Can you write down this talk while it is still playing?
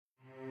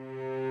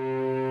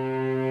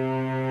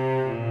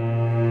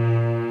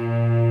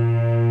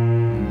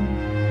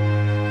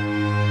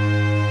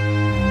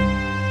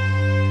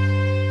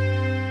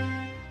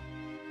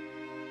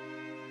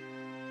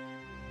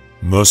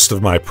Most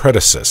of my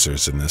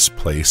predecessors in this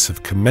place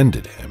have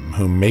commended him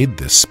who made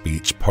this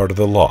speech part of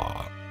the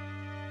law,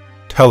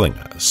 telling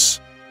us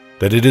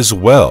that it is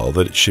well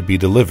that it should be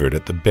delivered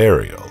at the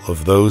burial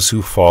of those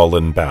who fall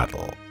in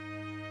battle.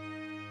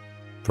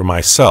 For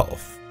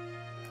myself,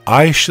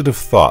 I should have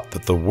thought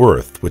that the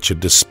worth which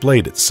had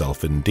displayed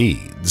itself in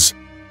deeds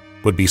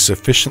would be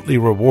sufficiently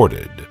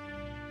rewarded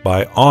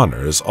by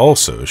honors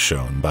also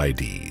shown by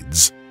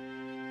deeds,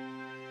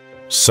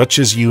 such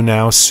as you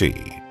now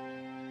see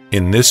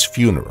in this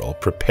funeral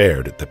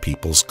prepared at the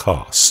people's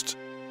cost.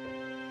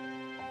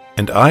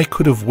 And I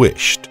could have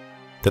wished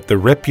that the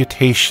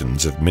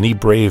reputations of many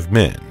brave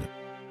men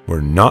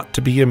were not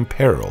to be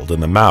imperiled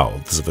in the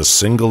mouths of a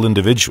single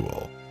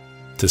individual,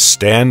 to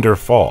stand or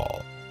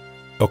fall,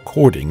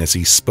 according as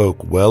he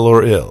spoke well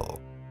or ill.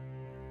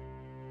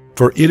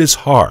 For it is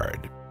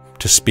hard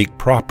to speak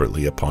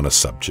properly upon a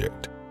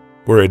subject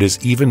where it is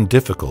even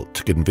difficult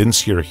to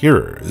convince your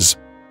hearers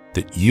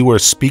that you are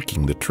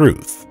speaking the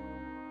truth.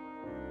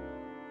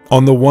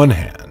 On the one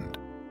hand,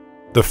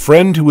 the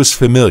friend who is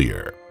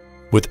familiar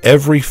with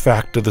every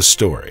fact of the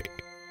story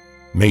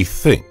may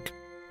think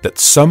that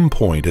some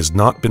point has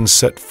not been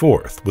set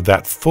forth with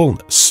that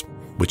fullness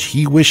which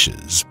he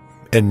wishes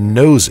and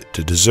knows it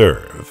to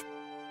deserve.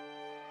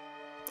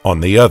 On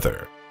the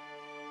other,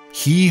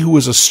 he who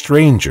is a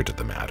stranger to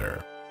the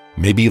matter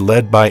may be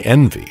led by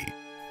envy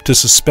to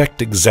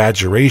suspect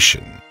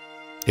exaggeration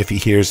if he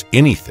hears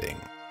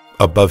anything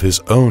above his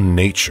own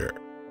nature.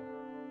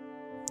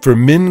 For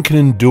men can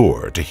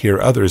endure to hear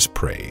others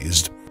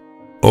praised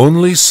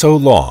only so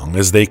long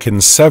as they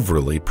can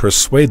severally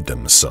persuade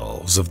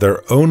themselves of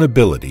their own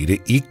ability to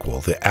equal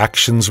the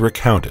actions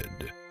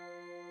recounted.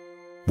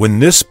 When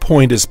this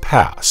point is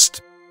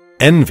passed,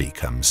 envy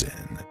comes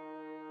in,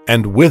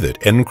 and with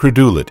it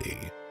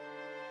incredulity.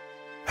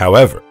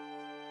 However,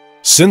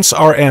 since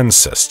our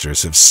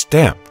ancestors have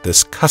stamped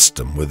this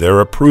custom with their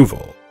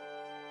approval,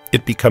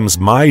 it becomes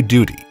my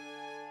duty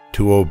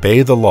to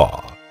obey the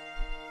law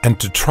and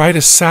to try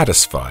to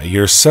satisfy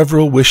your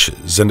several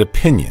wishes and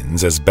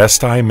opinions as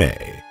best I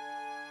may.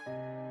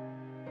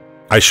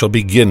 I shall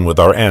begin with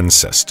our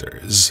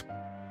ancestors.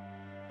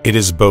 It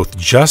is both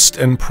just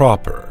and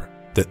proper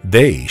that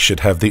they should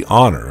have the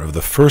honor of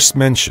the first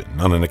mention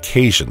on an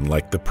occasion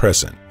like the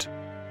present.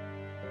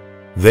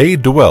 They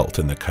dwelt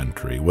in the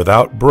country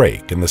without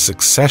break in the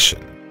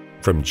succession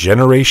from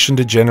generation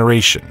to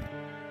generation,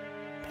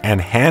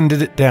 and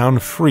handed it down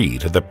free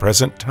to the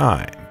present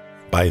time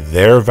by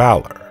their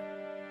valor.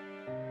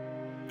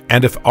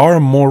 And if our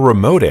more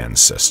remote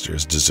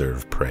ancestors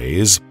deserve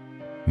praise,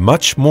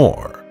 much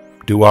more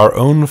do our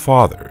own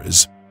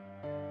fathers,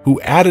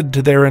 who added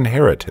to their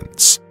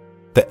inheritance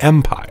the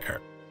empire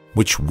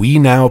which we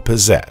now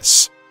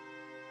possess,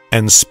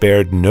 and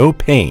spared no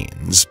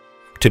pains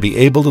to be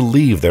able to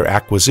leave their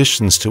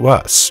acquisitions to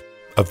us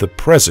of the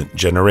present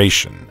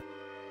generation.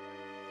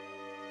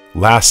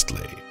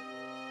 Lastly,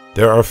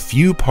 there are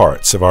few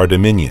parts of our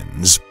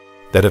dominions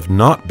that have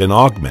not been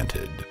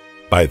augmented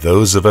by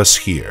those of us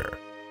here,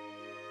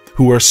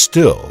 who are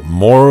still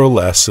more or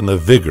less in the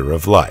vigor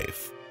of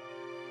life,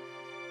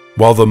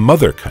 while the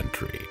mother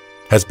country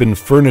has been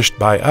furnished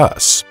by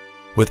us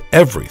with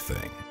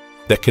everything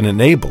that can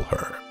enable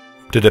her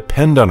to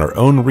depend on her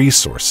own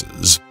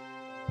resources,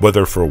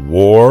 whether for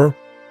war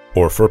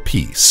or for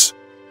peace.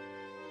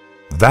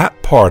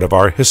 That part of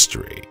our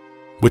history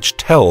which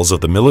tells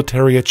of the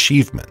military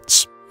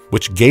achievements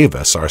which gave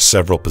us our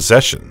several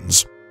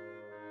possessions,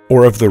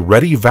 or of the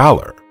ready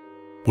valor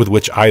with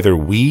which either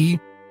we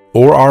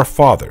or our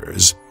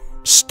fathers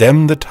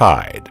stemmed the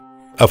tide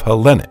of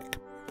Hellenic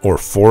or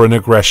foreign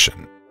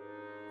aggression,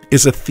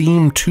 is a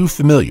theme too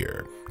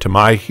familiar to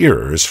my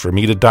hearers for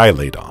me to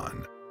dilate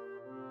on,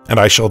 and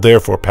I shall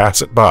therefore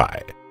pass it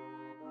by.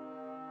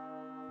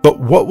 But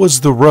what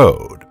was the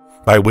road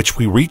by which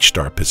we reached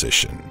our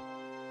position?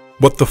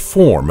 What the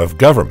form of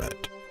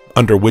government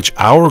under which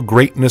our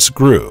greatness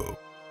grew?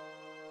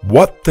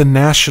 What the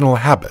national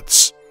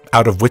habits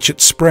out of which it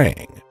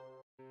sprang?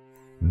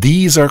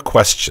 These are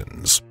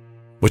questions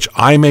which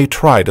I may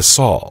try to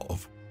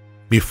solve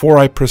before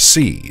I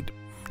proceed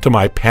to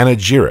my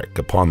panegyric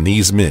upon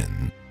these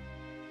men,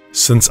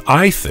 since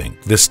I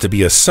think this to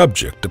be a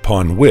subject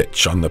upon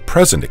which, on the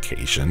present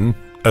occasion,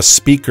 a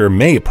speaker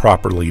may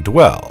properly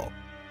dwell,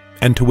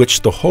 and to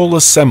which the whole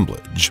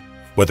assemblage,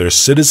 whether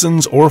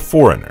citizens or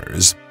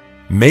foreigners,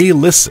 may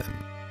listen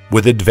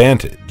with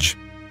advantage.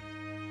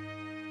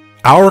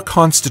 Our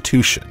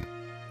Constitution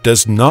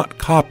does not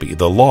copy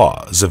the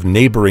laws of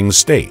neighboring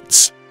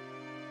states.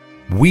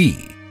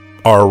 We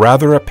are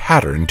rather a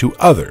pattern to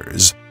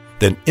others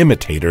than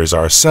imitators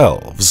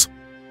ourselves.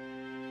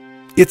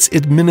 Its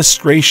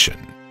administration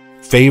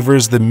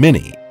favors the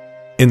many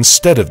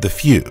instead of the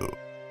few.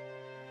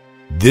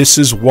 This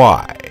is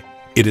why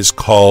it is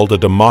called a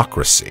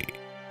democracy.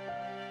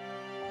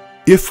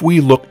 If we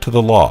look to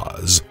the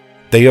laws,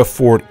 they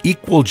afford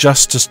equal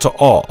justice to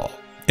all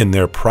in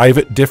their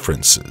private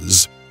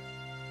differences.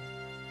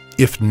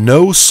 If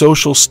no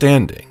social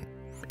standing,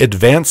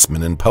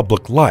 advancement in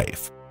public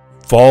life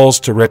falls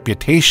to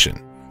reputation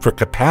for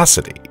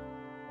capacity,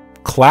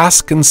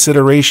 class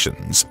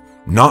considerations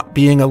not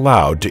being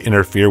allowed to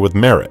interfere with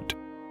merit.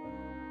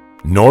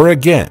 Nor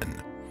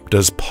again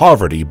does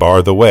poverty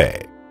bar the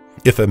way.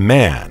 If a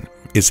man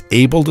is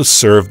able to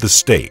serve the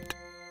state,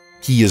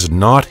 he is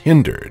not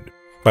hindered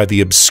by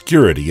the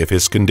obscurity of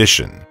his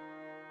condition.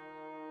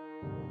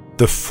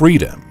 The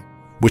freedom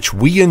which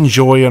we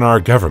enjoy in our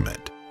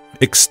government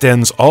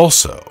extends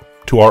also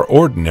to our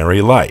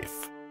ordinary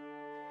life.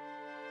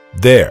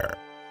 There,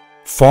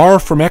 far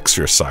from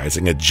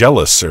exercising a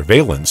jealous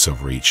surveillance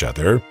over each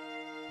other,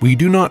 we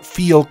do not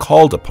feel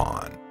called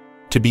upon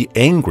to be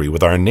angry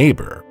with our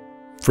neighbor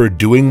for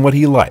doing what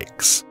he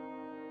likes,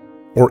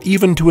 or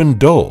even to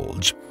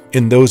indulge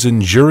in those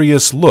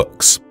injurious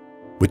looks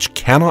which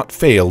cannot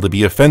fail to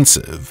be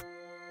offensive,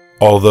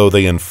 although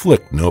they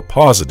inflict no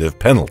positive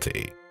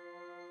penalty.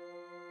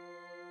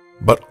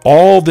 But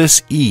all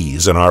this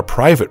ease in our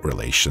private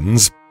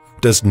relations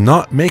does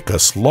not make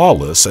us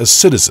lawless as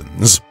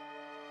citizens.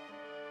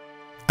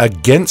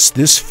 Against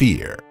this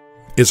fear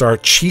is our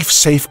chief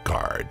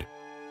safeguard,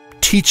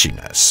 teaching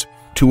us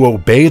to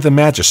obey the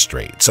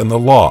magistrates and the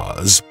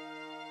laws,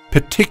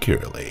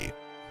 particularly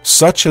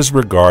such as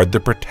regard the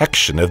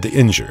protection of the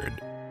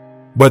injured,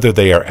 whether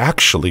they are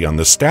actually on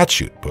the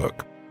statute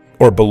book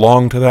or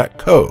belong to that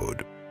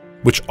code,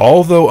 which,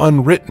 although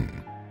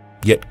unwritten,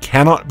 yet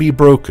cannot be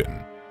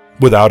broken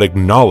without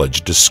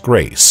acknowledged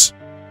disgrace.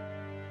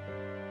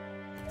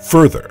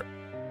 Further,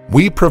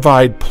 we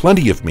provide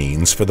plenty of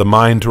means for the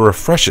mind to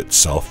refresh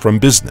itself from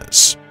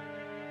business.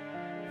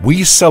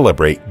 We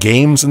celebrate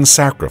games and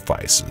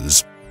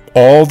sacrifices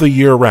all the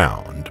year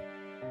round,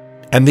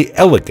 and the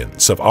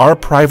elegance of our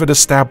private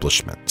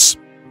establishments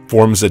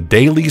forms a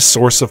daily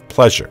source of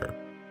pleasure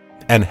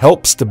and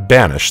helps to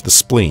banish the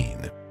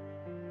spleen.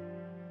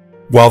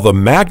 While the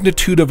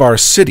magnitude of our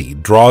city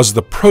draws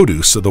the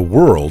produce of the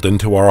world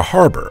into our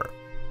harbor,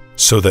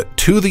 so that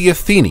to the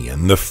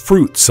Athenian the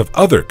fruits of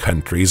other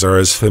countries are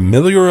as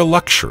familiar a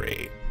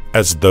luxury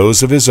as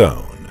those of his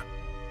own.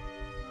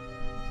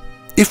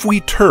 If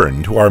we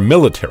turn to our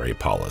military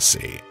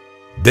policy,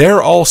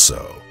 there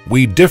also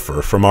we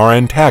differ from our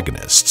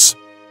antagonists.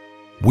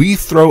 We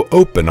throw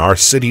open our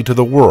city to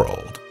the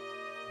world,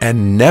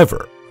 and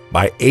never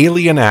by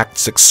alien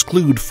acts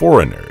exclude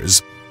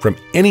foreigners from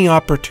any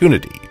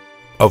opportunity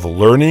of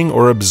learning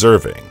or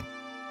observing,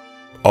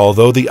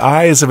 although the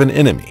eyes of an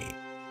enemy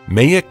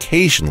may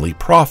occasionally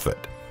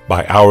profit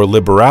by our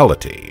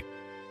liberality,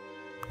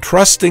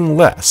 trusting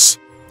less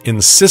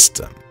in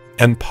system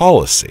and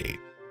policy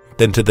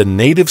than to the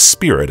native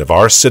spirit of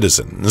our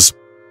citizens.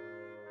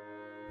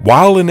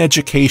 While in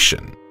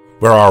education,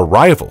 where our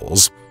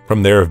rivals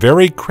from their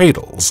very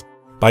cradles,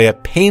 by a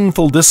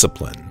painful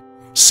discipline,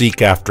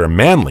 seek after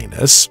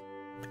manliness,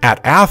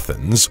 at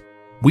Athens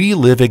we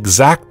live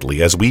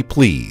exactly as we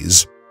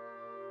please,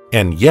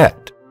 and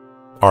yet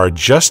are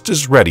just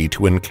as ready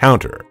to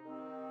encounter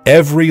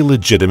every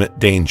legitimate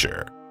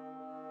danger.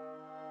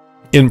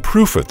 In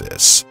proof of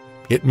this,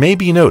 it may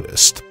be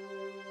noticed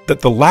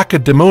that the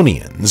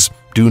Lacedaemonians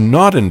do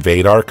not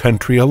invade our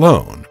country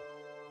alone,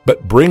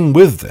 but bring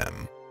with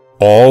them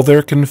all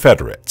their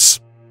confederates,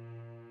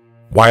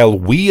 while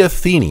we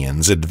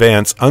Athenians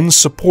advance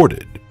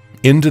unsupported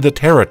into the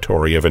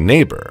territory of a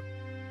neighbor,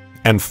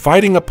 and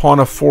fighting upon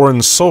a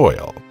foreign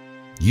soil,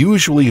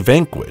 usually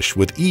vanquish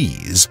with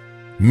ease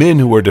men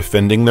who are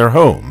defending their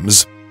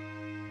homes.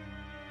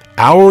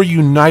 Our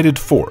united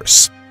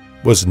force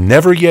was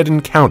never yet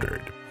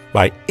encountered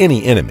by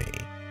any enemy,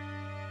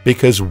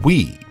 because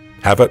we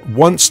have at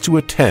once to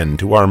attend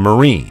to our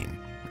marine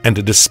and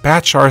to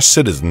dispatch our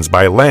citizens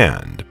by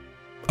land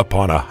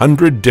upon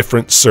 100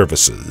 different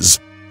services,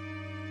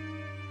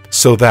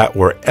 so that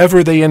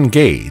wherever they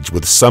engage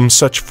with some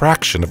such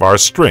fraction of our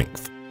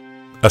strength,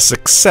 a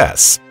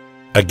success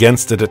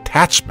against a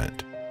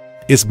detachment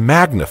is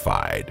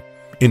magnified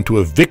into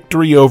a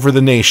victory over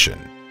the nation,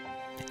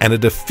 and a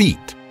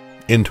defeat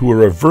into a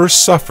reverse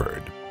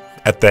suffered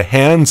at the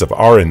hands of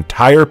our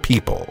entire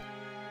people.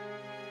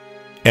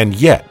 And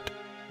yet,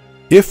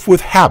 if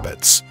with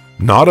habits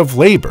not of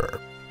labor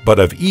but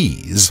of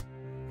ease,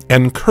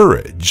 and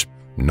courage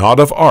not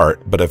of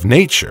art but of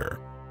nature,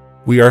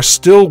 we are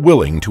still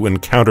willing to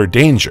encounter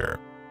danger,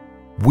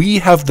 we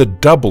have the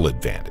double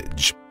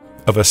advantage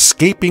of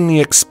escaping the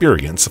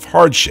experience of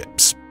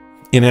hardships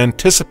in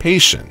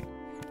anticipation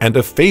and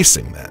of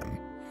facing them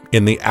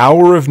in the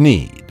hour of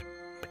need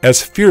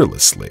as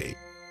fearlessly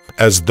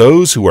as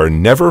those who are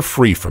never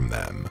free from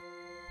them.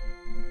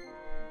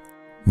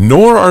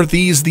 Nor are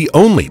these the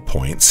only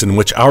points in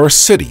which our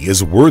city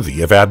is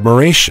worthy of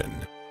admiration.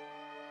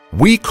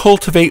 We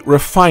cultivate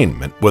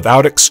refinement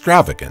without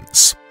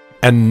extravagance,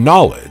 and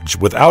knowledge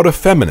without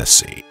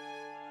effeminacy.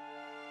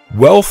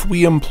 Wealth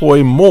we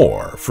employ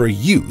more for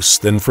use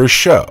than for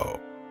show,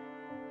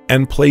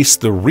 and place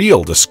the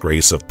real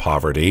disgrace of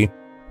poverty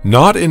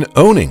not in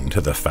owning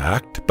to the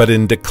fact, but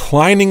in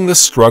declining the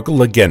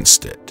struggle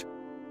against it.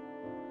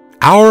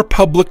 Our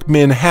public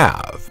men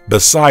have,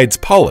 besides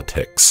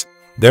politics,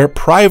 their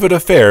private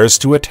affairs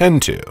to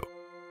attend to,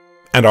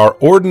 and our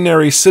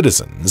ordinary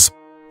citizens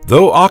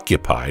though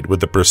occupied with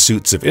the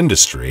pursuits of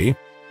industry,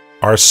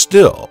 are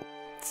still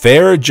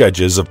fair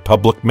judges of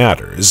public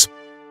matters.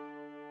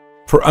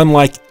 For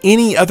unlike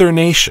any other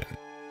nation,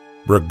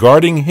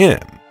 regarding him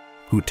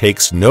who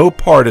takes no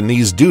part in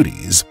these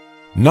duties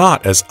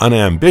not as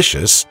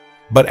unambitious,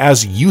 but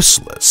as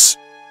useless,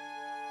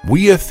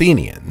 we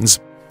Athenians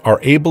are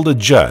able to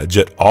judge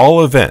at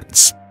all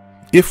events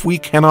if we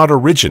cannot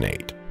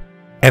originate,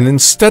 and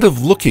instead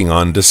of looking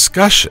on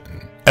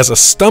discussion as a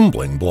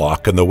stumbling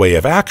block in the way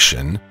of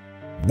action,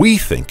 we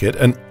think it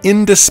an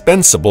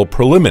indispensable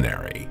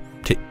preliminary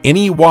to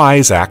any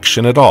wise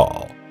action at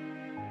all.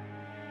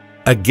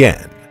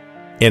 Again,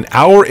 in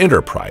our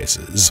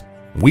enterprises,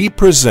 we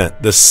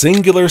present the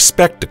singular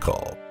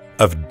spectacle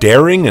of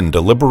daring and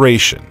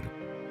deliberation,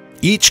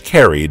 each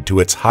carried to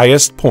its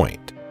highest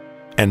point,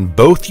 and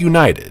both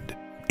united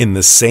in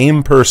the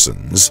same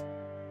persons.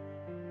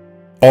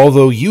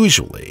 Although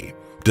usually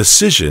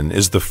decision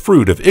is the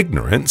fruit of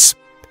ignorance,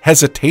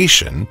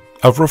 hesitation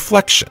of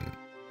reflection.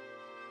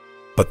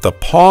 But the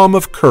palm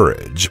of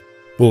courage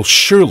will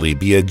surely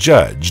be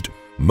adjudged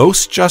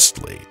most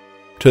justly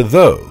to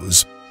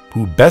those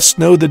who best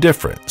know the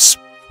difference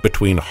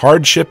between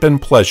hardship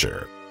and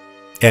pleasure,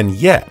 and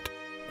yet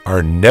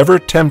are never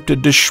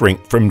tempted to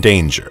shrink from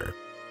danger.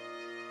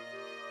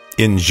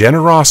 In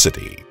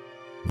generosity,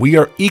 we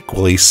are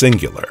equally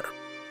singular,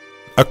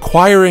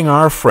 acquiring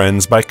our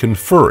friends by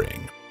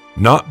conferring,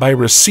 not by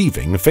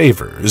receiving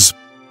favors.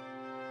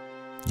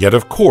 Yet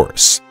of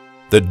course,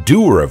 the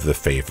doer of the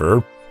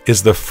favor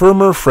is the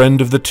firmer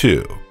friend of the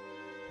two,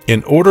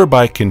 in order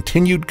by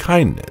continued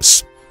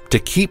kindness to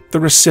keep the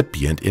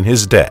recipient in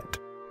his debt,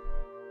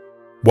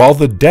 while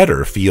the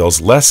debtor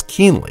feels less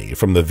keenly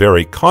from the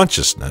very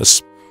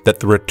consciousness that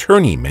the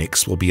return he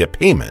makes will be a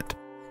payment,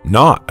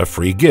 not a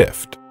free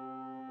gift.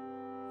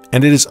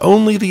 And it is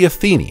only the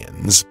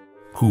Athenians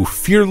who,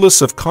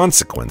 fearless of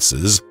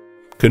consequences,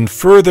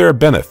 confer their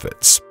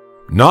benefits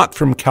not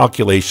from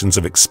calculations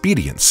of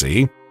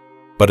expediency,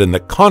 but in the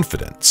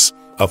confidence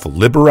of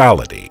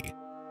liberality.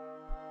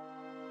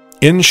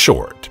 In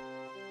short,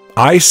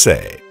 I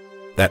say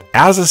that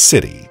as a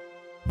city,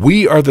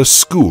 we are the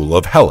school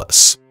of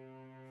Hellas,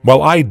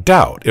 while I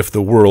doubt if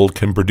the world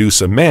can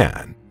produce a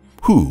man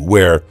who,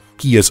 where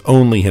he is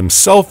only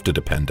himself to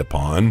depend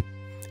upon,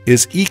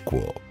 is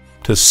equal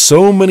to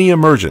so many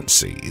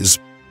emergencies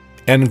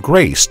and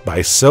graced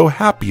by so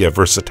happy a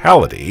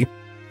versatility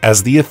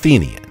as the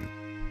Athenian.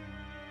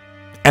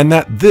 And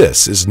that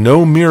this is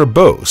no mere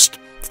boast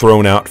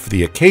thrown out for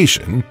the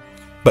occasion,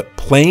 but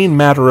plain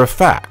matter of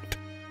fact,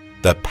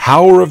 the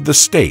power of the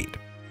state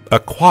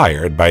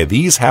acquired by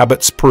these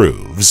habits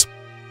proves.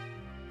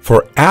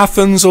 For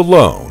Athens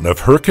alone of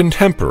her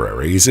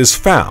contemporaries is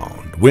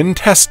found, when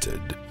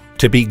tested,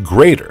 to be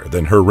greater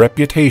than her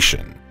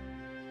reputation,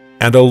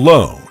 and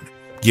alone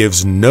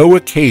gives no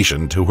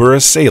occasion to her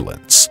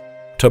assailants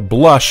to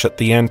blush at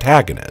the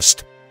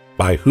antagonist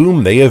by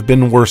whom they have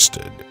been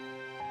worsted,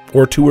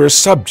 or to her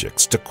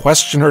subjects to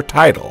question her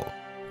title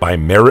by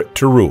merit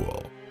to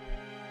rule.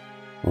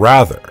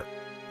 Rather,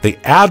 the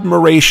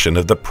admiration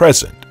of the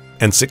present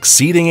and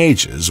succeeding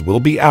ages will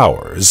be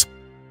ours,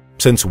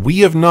 since we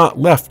have not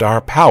left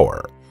our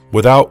power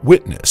without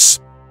witness,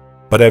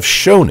 but have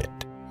shown it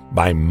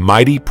by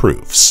mighty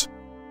proofs.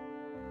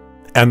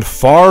 And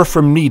far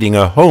from needing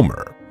a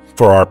Homer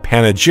for our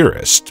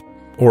panegyrist,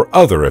 or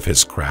other of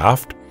his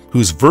craft,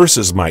 whose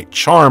verses might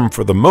charm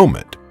for the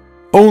moment,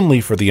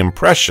 only for the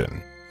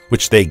impression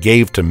which they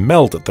gave to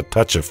melt at the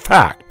touch of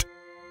fact,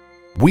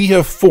 we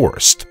have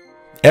forced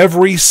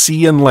every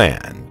sea and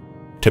land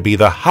to be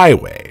the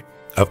highway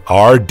of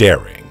our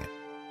daring,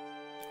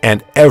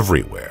 and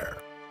everywhere,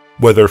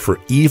 whether for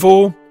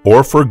evil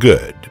or for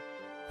good,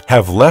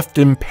 have left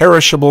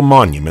imperishable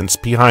monuments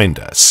behind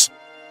us.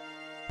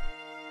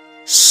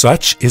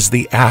 Such is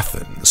the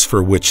Athens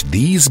for which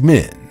these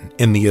men,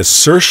 in the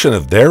assertion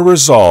of their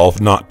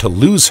resolve not to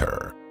lose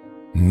her,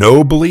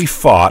 nobly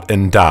fought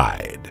and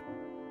died.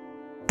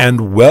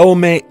 And well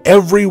may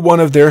every one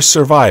of their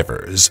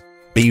survivors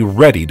be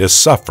ready to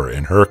suffer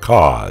in her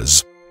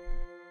cause.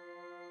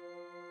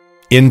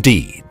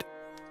 Indeed,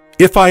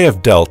 if I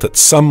have dealt at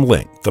some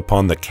length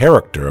upon the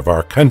character of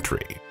our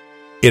country,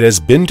 it has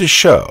been to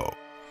show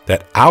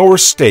that our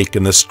stake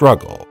in the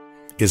struggle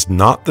is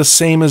not the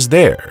same as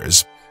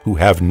theirs who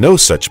have no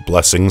such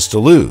blessings to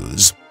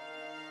lose,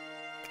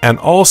 and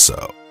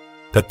also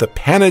that the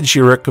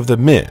panegyric of the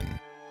men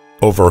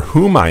over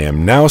whom I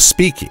am now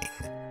speaking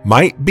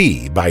might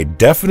be by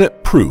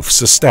definite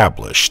proofs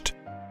established.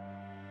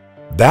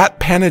 That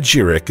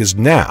panegyric is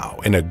now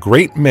in a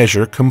great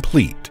measure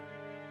complete,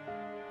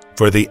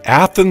 for the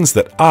Athens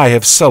that I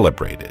have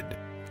celebrated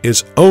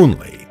is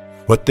only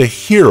what the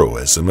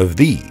heroism of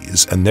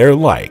these and their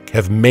like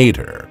have made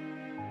her,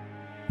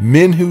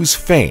 men whose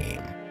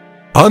fame,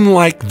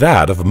 unlike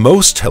that of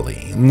most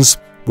Hellenes,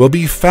 will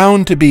be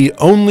found to be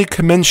only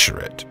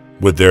commensurate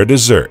with their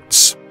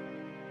deserts.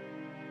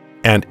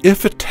 And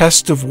if a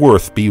test of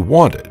worth be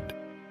wanted,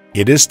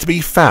 it is to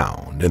be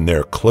found in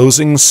their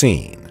closing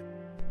scene,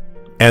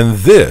 and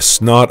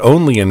this not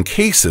only in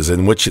cases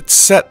in which it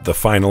set the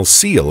final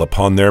seal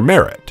upon their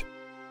merit,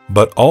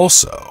 but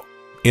also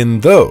in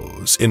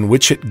those in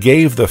which it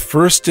gave the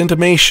first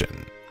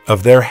intimation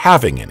of their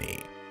having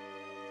any.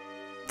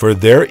 For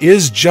there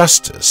is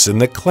justice in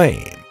the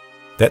claim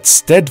that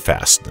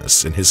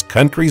steadfastness in his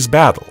country's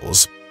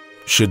battles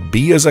should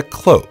be as a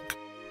cloak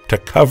to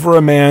cover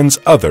a man's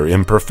other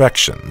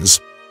imperfections.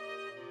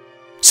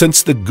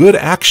 Since the good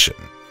action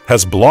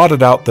has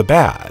blotted out the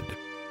bad,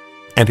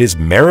 and his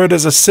merit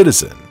as a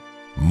citizen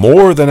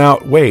more than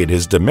outweighed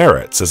his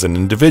demerits as an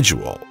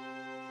individual.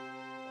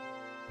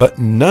 But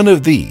none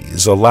of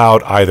these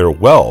allowed either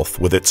wealth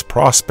with its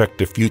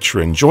prospect of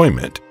future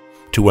enjoyment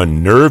to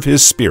unnerve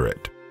his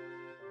spirit,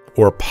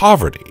 or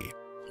poverty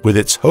with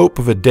its hope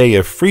of a day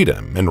of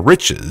freedom and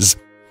riches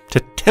to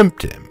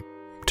tempt him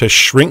to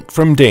shrink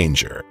from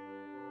danger.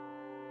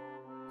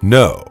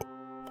 No,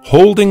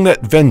 holding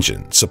that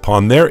vengeance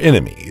upon their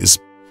enemies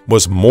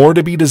was more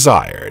to be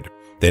desired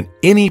than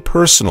any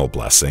personal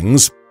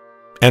blessings,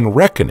 and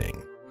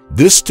reckoning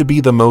this to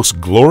be the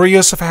most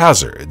glorious of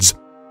hazards,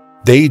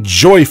 they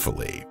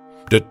joyfully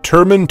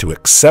determined to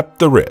accept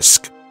the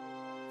risk,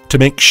 to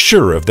make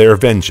sure of their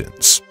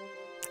vengeance,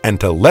 and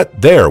to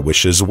let their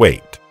wishes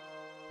wait.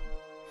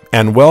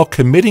 And while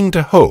committing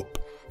to hope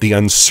the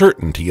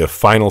uncertainty of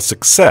final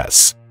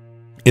success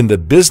in the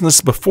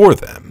business before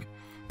them,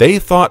 they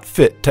thought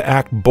fit to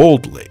act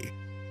boldly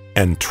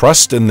and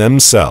trust in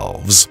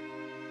themselves.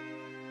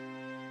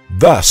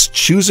 Thus,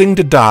 choosing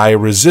to die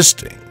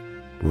resisting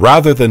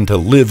rather than to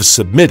live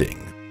submitting,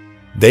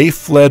 they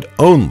fled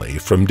only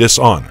from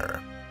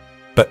dishonor,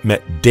 but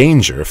met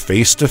danger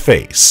face to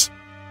face.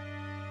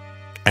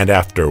 And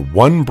after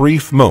one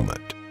brief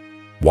moment,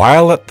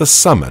 while at the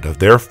summit of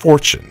their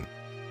fortune,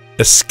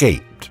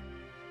 escaped,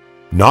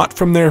 not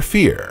from their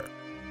fear,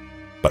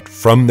 but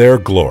from their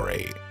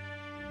glory.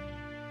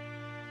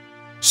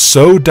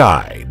 So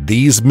died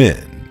these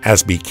men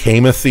as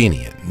became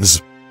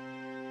Athenians.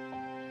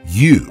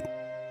 You,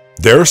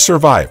 their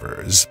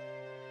survivors,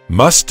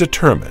 must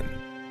determine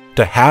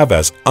to have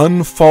as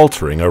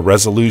unfaltering a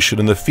resolution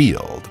in the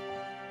field,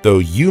 though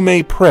you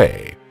may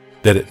pray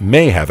that it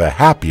may have a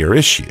happier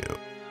issue.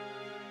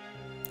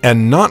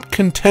 And not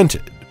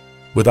contented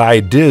with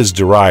ideas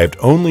derived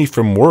only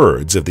from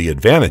words of the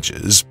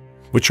advantages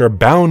which are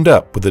bound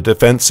up with the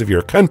defense of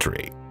your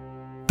country,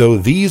 though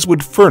these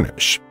would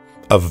furnish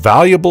a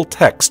valuable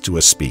text to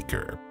a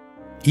speaker,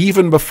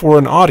 even before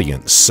an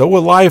audience so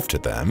alive to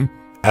them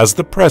as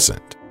the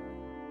present,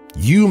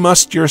 you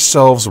must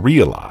yourselves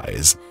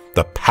realize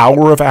the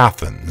power of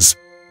Athens,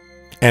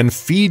 and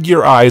feed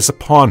your eyes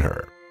upon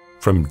her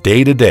from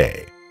day to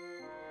day,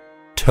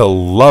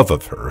 till love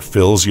of her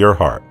fills your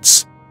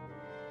hearts.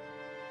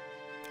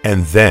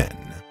 And then,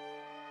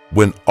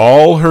 when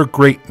all her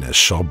greatness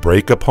shall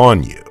break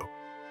upon you,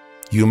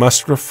 you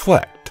must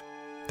reflect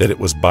that it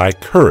was by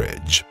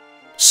courage,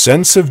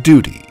 sense of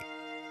duty,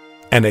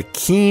 and a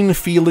keen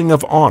feeling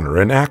of honor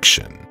and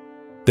action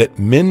that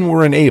men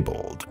were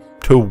enabled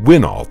to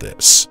win all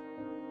this,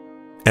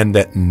 and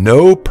that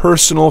no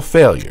personal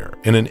failure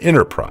in an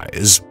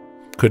enterprise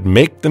could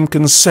make them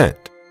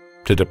consent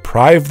to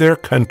deprive their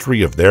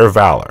country of their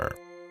valor.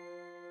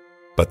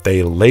 But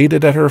they laid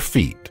it at her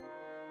feet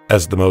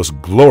as the most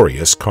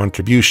glorious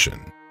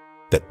contribution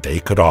that they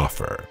could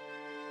offer.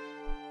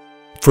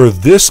 For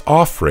this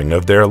offering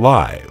of their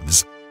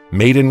lives,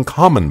 made in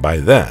common by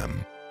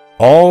them,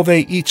 all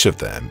they each of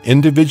them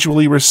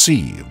individually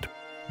received,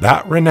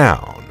 that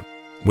renown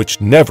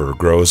which never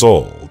grows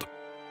old.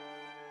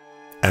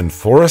 And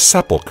for a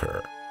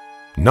sepulchre,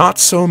 not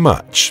so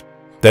much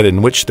that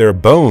in which their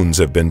bones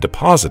have been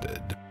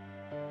deposited,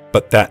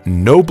 but that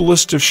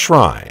noblest of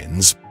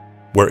shrines,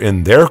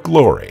 wherein their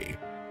glory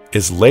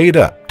is laid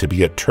up to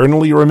be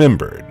eternally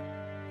remembered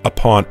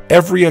upon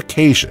every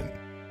occasion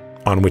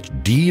on which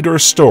deed or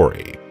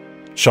story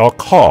shall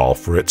call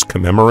for its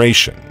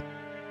commemoration.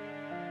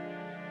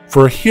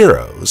 For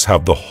heroes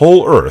have the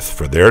whole earth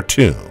for their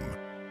tomb,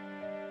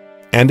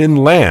 and in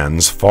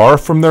lands far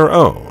from their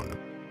own,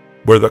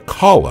 where the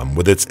column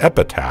with its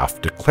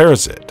epitaph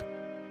declares it,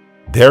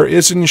 there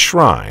is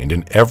enshrined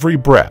in every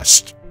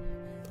breast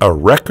a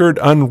record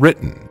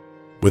unwritten,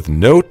 with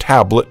no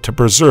tablet to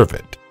preserve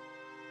it,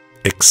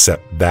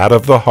 except that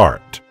of the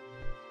heart.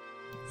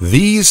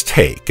 These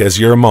take as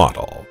your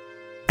model,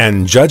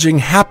 and judging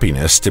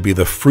happiness to be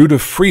the fruit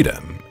of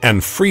freedom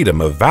and freedom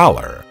of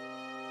valor,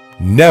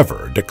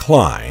 never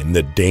decline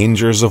the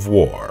dangers of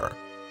war.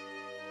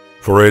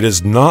 For it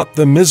is not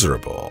the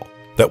miserable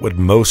that would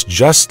most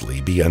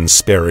justly be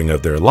unsparing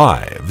of their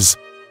lives.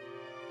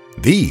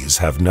 These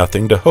have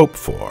nothing to hope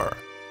for.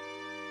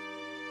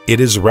 It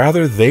is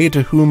rather they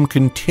to whom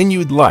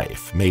continued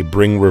life may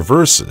bring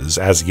reverses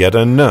as yet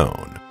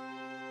unknown,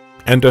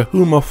 and to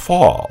whom a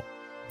fall,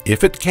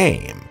 if it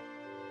came,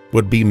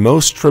 would be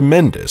most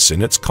tremendous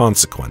in its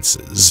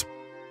consequences.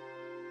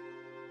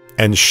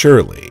 And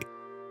surely,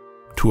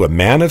 to a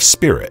man of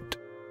spirit,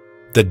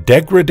 the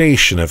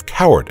degradation of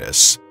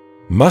cowardice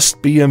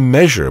must be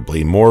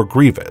immeasurably more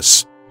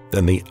grievous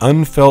than the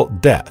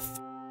unfelt death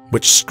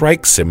which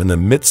strikes him in the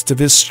midst of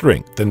his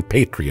strength and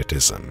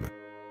patriotism.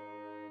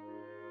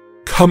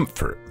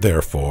 Comfort,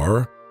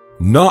 therefore,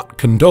 not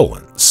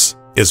condolence,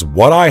 is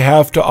what I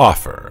have to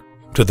offer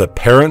to the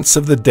parents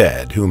of the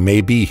dead who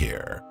may be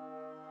here.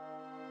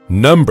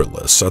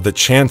 Numberless are the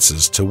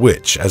chances to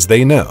which, as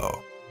they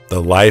know,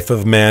 the life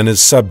of man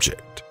is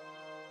subject.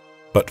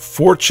 But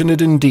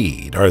fortunate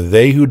indeed are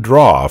they who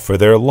draw for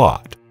their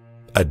lot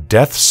a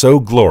death so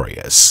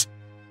glorious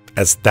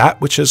as that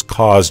which has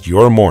caused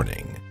your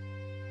mourning,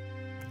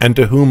 and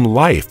to whom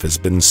life has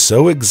been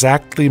so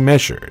exactly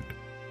measured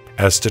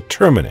as to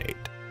terminate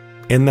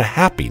in the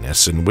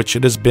happiness in which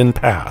it has been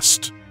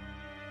passed.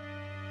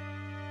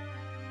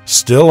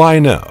 Still I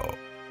know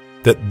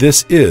that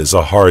this is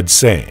a hard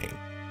saying,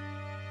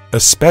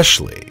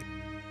 especially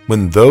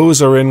when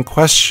those are in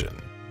question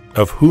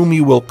of whom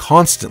you will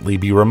constantly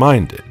be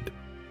reminded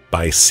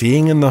by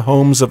seeing in the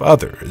homes of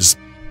others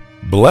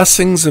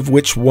blessings of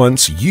which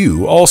once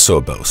you also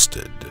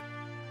boasted.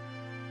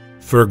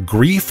 For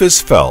grief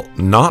is felt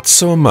not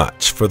so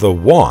much for the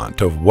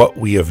want of what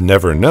we have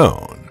never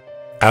known,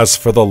 as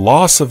for the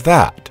loss of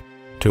that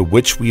to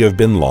which we have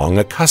been long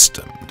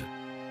accustomed.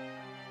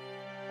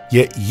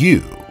 Yet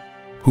you,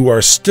 who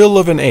are still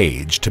of an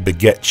age to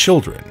beget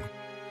children,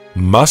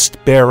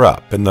 must bear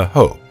up in the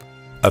hope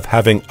of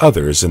having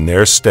others in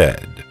their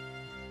stead.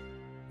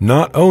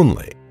 Not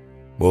only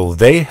will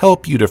they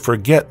help you to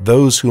forget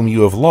those whom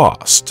you have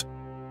lost,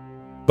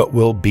 but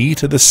will be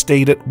to the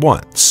state at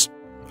once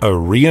a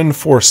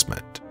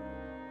reinforcement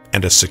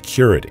and a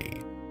security.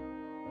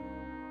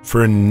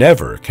 For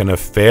never can a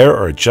fair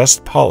or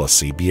just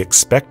policy be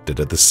expected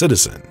of the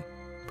citizen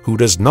who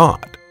does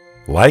not,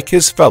 like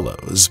his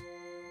fellows,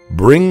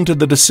 bring to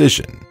the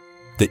decision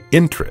the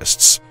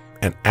interests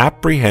and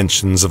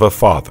apprehensions of a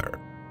father.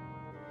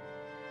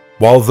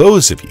 While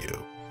those of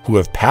you who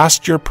have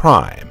passed your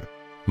prime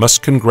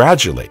must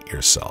congratulate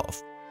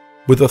yourself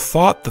with the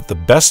thought that the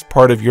best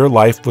part of your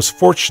life was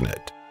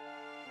fortunate,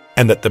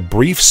 and that the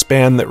brief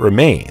span that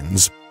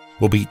remains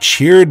will be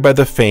cheered by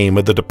the fame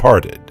of the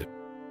departed.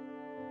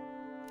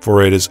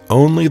 For it is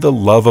only the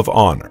love of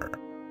honor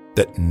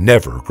that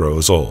never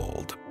grows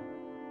old.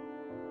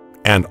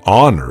 And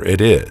honor it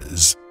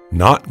is,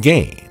 not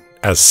gain,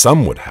 as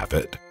some would have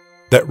it,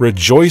 that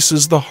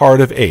rejoices the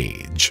heart of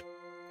age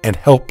and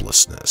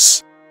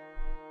helplessness.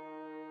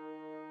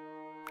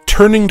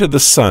 Turning to the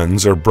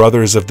sons or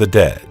brothers of the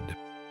dead,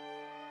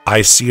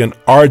 I see an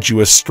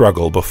arduous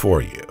struggle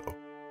before you.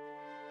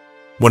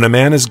 When a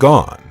man is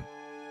gone,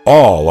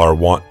 all are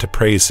wont to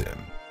praise him,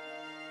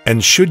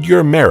 and should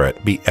your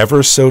merit be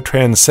ever so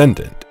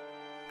transcendent,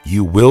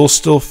 you will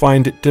still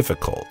find it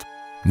difficult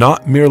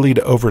not merely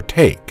to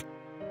overtake,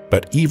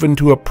 but even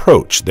to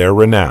approach their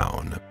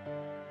renown.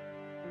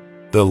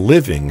 The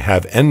living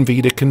have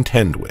envy to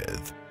contend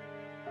with,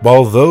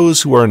 while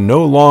those who are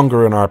no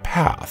longer in our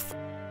path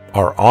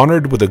are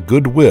honored with a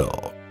good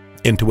will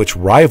into which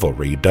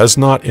rivalry does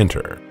not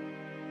enter.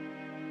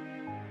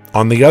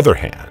 On the other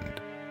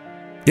hand,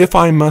 if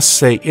I must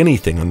say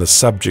anything on the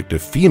subject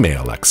of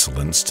female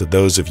excellence to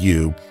those of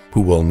you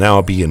who will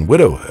now be in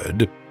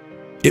widowhood,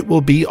 it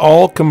will be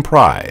all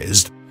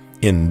comprised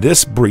in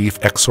this brief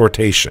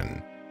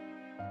exhortation.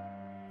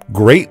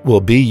 Great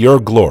will be your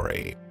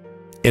glory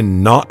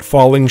in not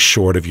falling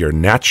short of your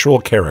natural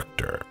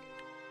character,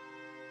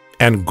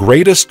 and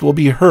greatest will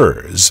be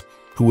hers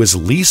who is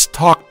least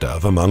talked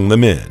of among the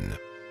men,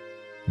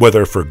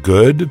 whether for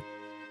good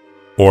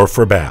or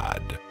for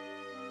bad.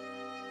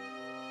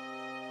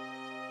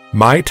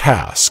 My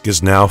task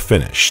is now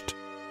finished.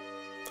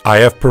 I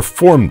have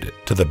performed it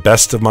to the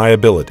best of my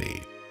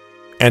ability,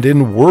 and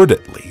in word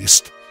at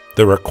least,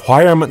 the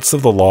requirements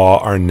of the law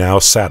are now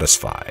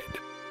satisfied.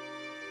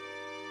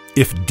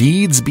 If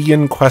deeds be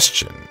in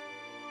question,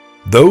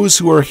 those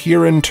who are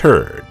here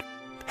interred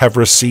have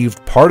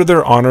received part of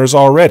their honors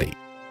already,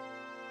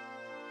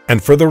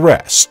 and for the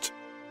rest,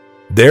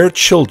 their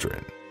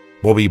children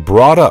will be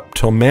brought up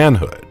till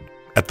manhood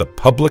at the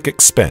public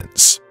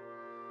expense.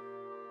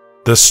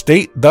 The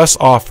state thus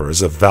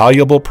offers a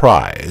valuable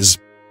prize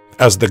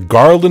as the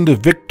garland of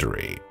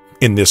victory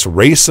in this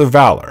race of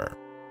valor,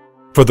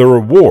 for the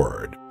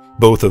reward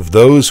both of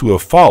those who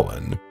have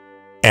fallen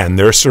and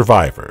their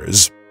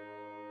survivors.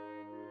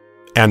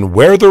 And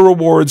where the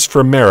rewards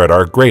for merit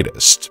are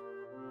greatest,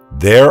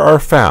 there are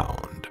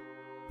found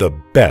the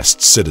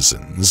best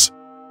citizens.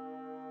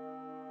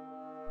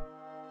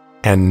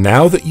 And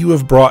now that you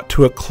have brought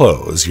to a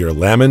close your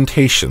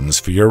lamentations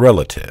for your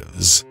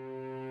relatives,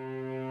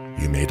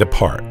 you may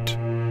depart.